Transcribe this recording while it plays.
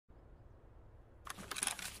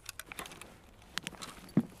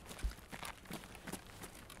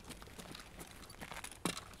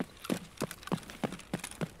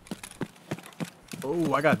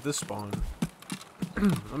Oh, I got this spawn.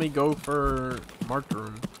 Let me go for marked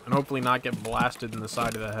room and hopefully not get blasted in the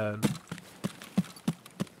side of the head.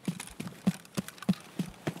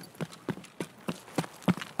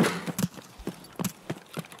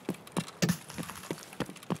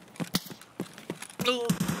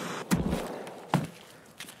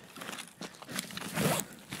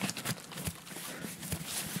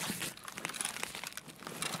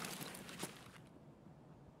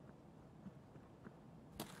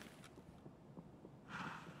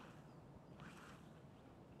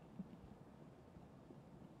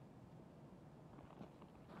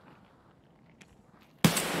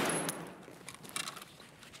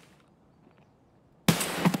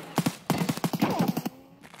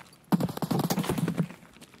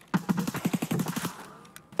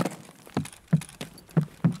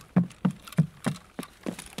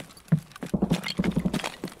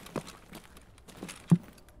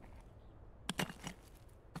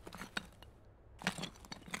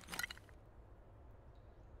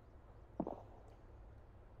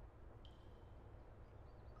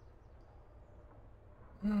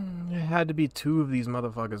 It had to be two of these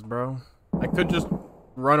motherfuckers, bro. I could just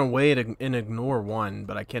run away and ignore one,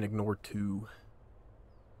 but I can't ignore two.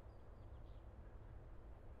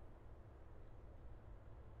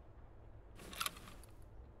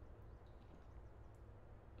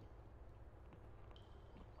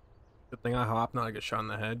 Good thing I hop, not I get shot in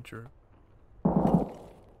the head, sure.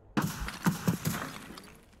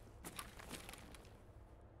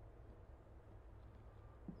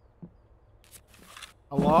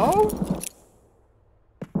 Hello?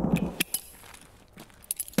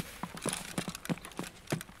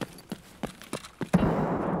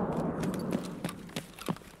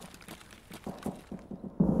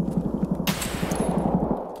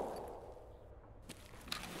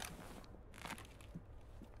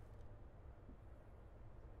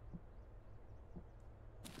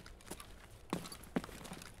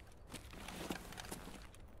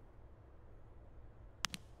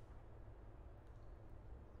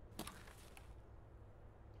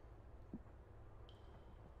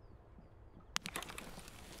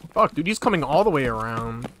 Fuck, dude, he's coming all the way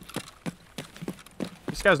around.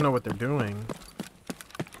 These guys know what they're doing.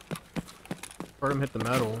 Heard him hit the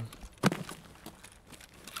metal.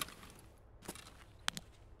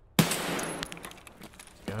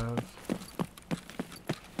 Guys.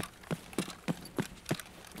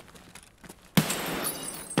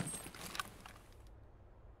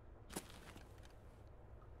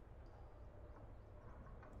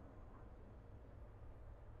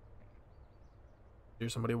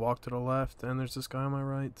 There's somebody walk to the left, and there's this guy on my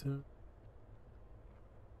right, too.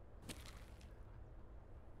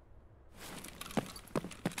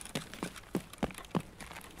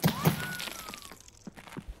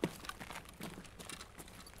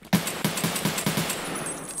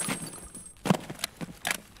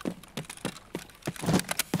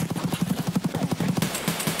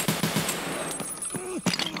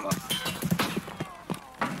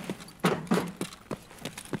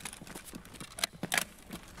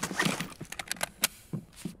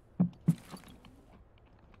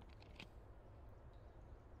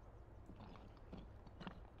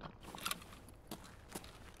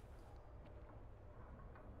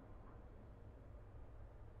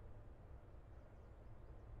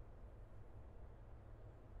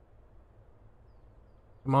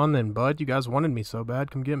 Come on then, bud. You guys wanted me so bad.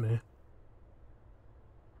 Come get me.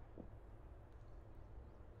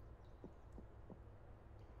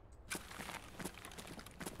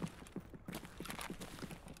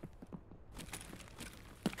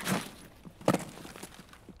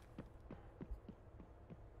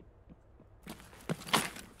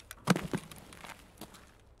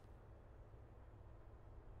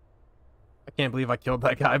 I can't believe I killed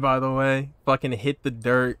that guy, by the way. Fucking hit the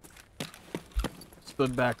dirt.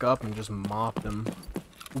 Stood back up and just mopped him.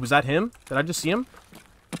 Was that him? Did I just see him?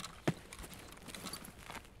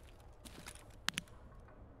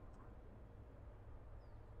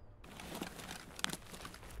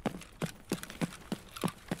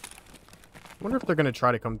 I wonder if they're gonna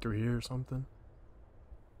try to come through here or something.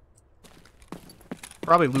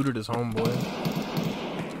 Probably looted his homeboy.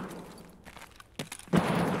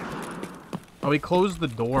 Oh, he closed the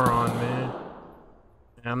door on me.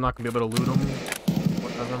 Yeah, I'm not gonna be able to loot him.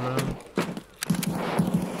 Whatever, man.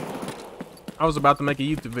 I was about to make a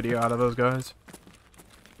YouTube video out of those guys.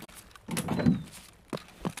 I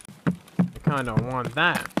kinda want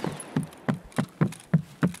that.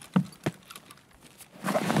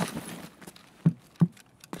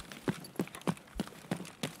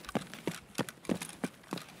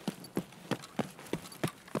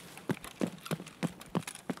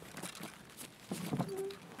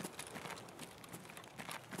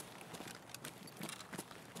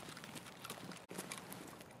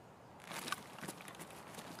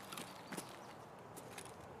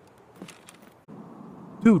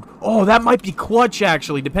 Dude, oh, that might be clutch,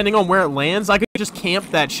 actually. Depending on where it lands, I could just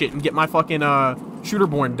camp that shit and get my fucking,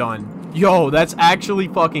 shooterborn done. Yo, that's actually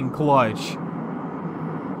fucking clutch.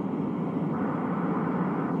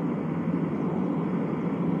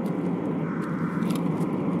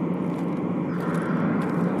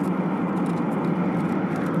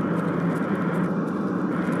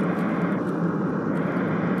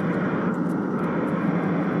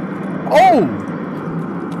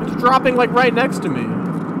 Oh! It's dropping, like, right next to me.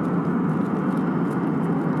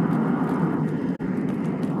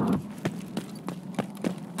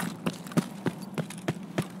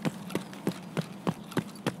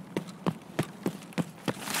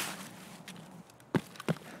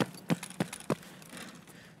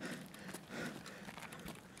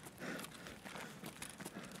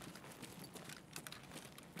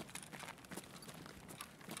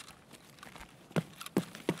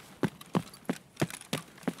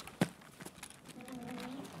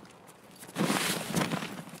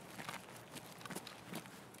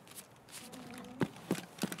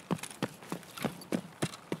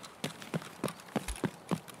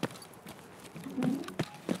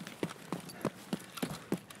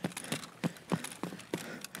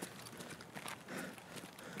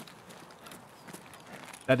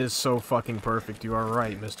 That is so fucking perfect. You are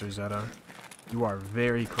right, Mr. Zeta. You are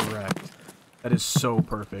very correct. That is so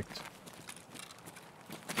perfect.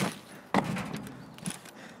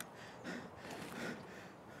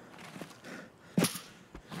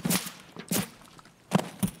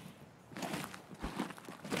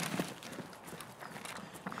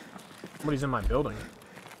 Somebody's in my building.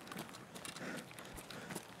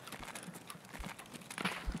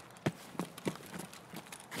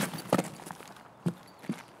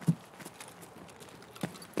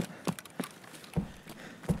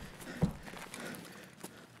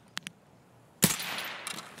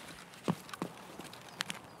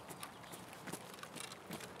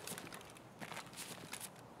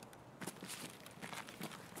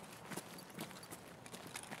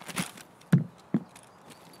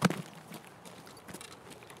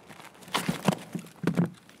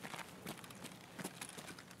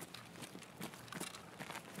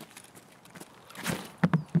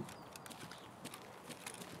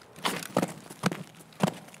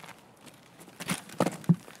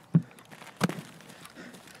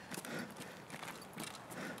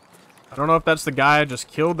 I don't know if that's the guy I just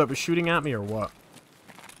killed that was shooting at me or what.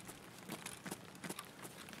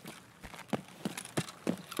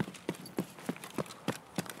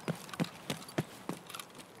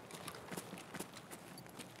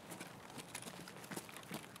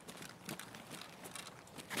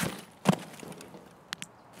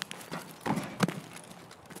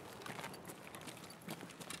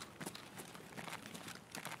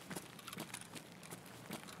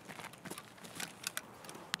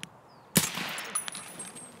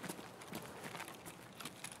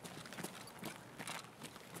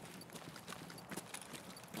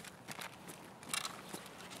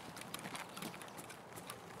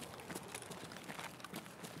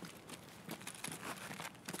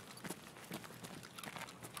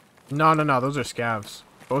 No, no, no, those are scavs.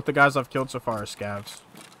 Both the guys I've killed so far are scavs.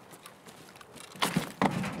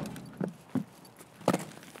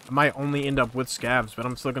 I might only end up with scavs, but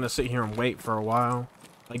I'm still gonna sit here and wait for a while.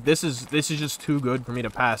 Like, this is just too good for me to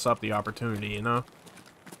pass up the opportunity, you know?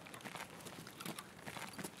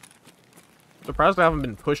 Surprised I haven't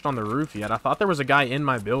been pushed on the roof yet. I thought there was a guy in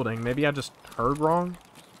my building. Maybe I just heard wrong?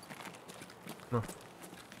 No.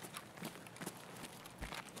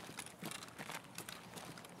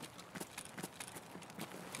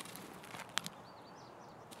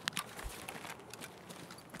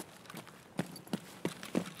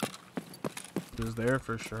 Is there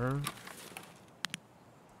for sure.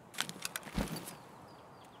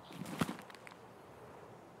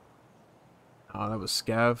 Oh, that was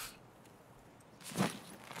scav.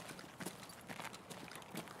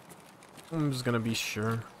 I'm just gonna be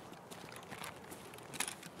sure.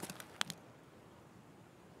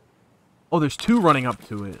 Oh, there's two running up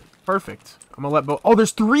to it. Perfect. I'm gonna let both. Oh,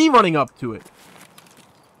 there's three running up to it.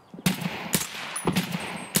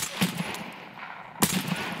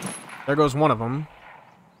 There goes one of them.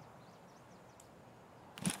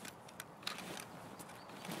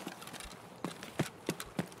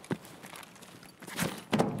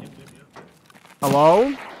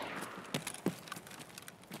 Hello?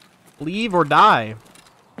 Leave or die.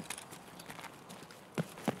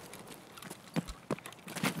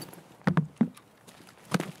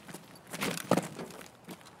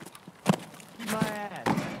 Eat my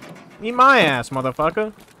ass. Eat my ass,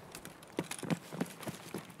 motherfucker.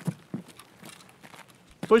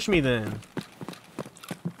 Push me then.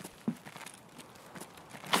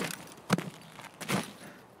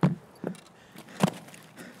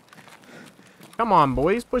 Come on,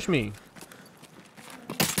 boys. Push me.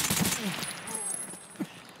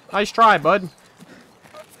 Nice try, bud.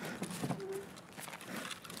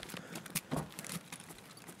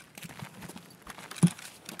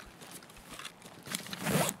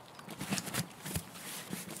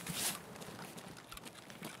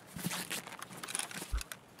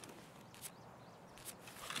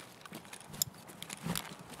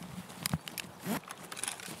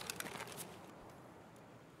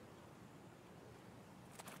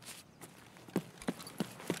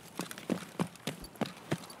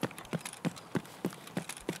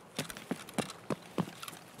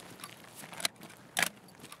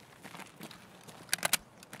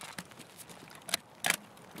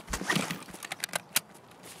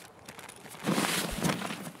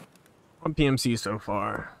 One PMC so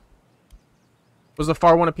far. Was the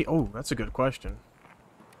far one a P? Oh, that's a good question.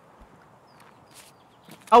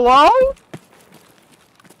 Hello?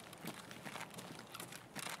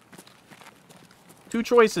 Two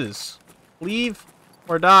choices. Leave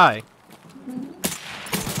or die.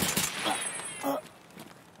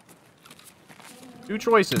 Two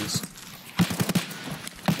choices.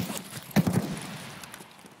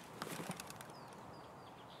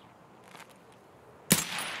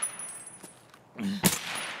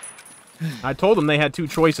 I told them they had two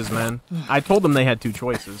choices, man. I told them they had two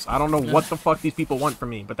choices. I don't know what the fuck these people want from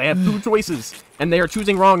me, but they have two choices, and they are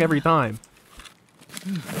choosing wrong every time.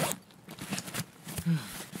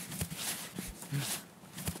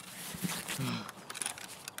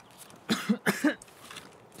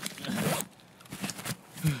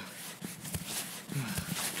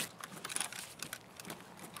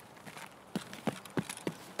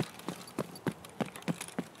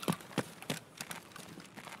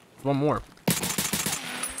 One more.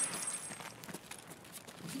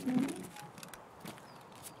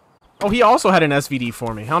 Oh, he also had an SVD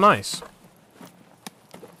for me. How nice.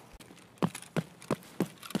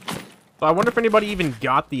 So I wonder if anybody even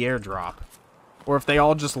got the airdrop. Or if they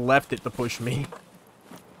all just left it to push me.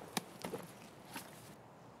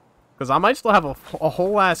 Because I might still have a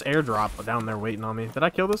whole ass airdrop down there waiting on me. Did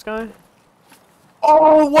I kill this guy?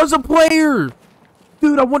 Oh, it was a player!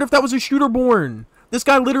 Dude, I wonder if that was a shooter born. This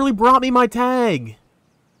guy literally brought me my tag.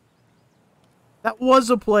 That was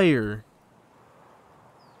a player.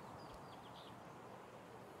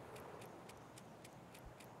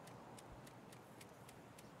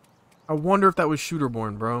 I wonder if that was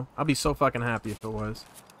shooterborn, bro. I'd be so fucking happy if it was.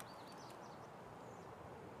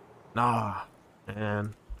 Nah,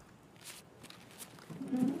 man.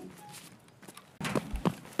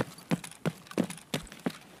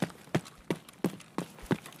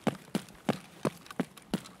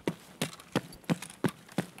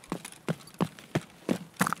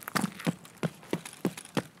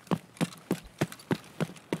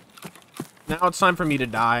 Now it's time for me to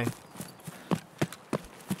die.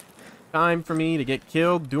 Time for me to get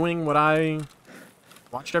killed doing what I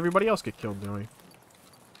watched everybody else get killed doing.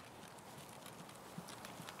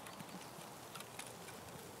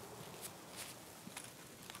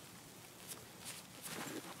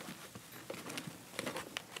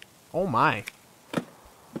 Oh my.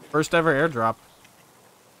 First ever airdrop.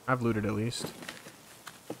 I've looted at least.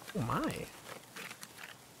 Oh my.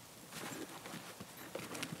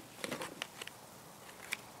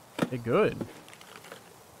 Hey, good.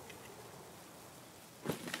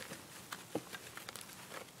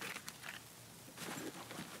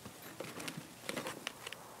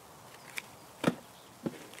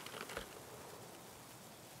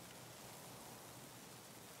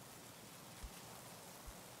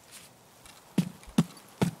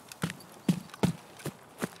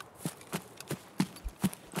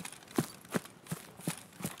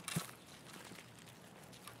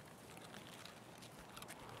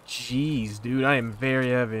 Jeez, dude, I am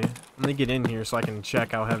very heavy. I'm gonna get in here so I can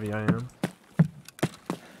check how heavy I am.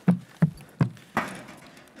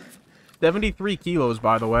 73 kilos,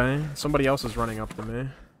 by the way. Somebody else is running up to me.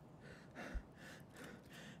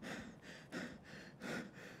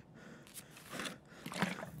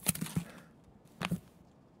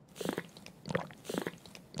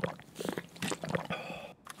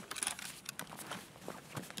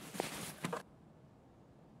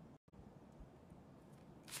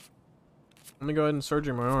 Let me go ahead and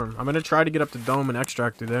surgery my arm. I'm gonna try to get up to Dome and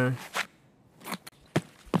extract through there.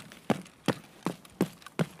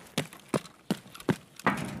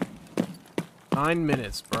 Nine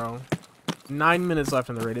minutes, bro. 9 minutes left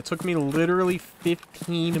in the raid. It took me literally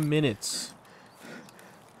 15 minutes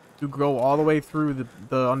to go all the way through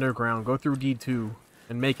the underground, go through D2,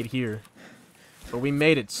 and make it here. But we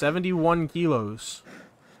made it. 71 kilos.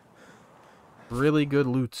 Really good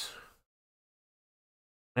loot.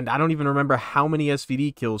 And I don't even remember how many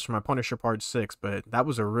SVD kills for my Punisher Part 6, but that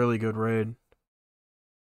was a really good raid.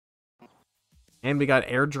 And we got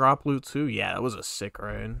airdrop loot too. Yeah, that was a sick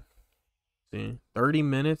raid. See, 30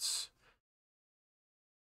 minutes.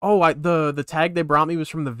 Oh, the tag they brought me was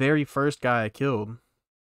from the very first guy I killed.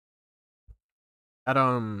 At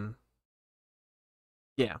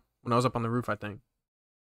yeah, when I was up on the roof, I think.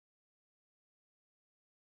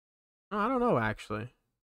 No, I don't know actually.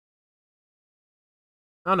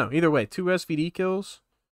 I don't know. Either way, 2 SVD kills.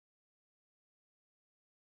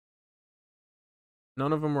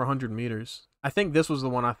 None of them were 100 meters. I think this was the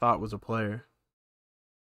one I thought was a player.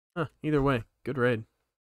 Huh, either way, good raid.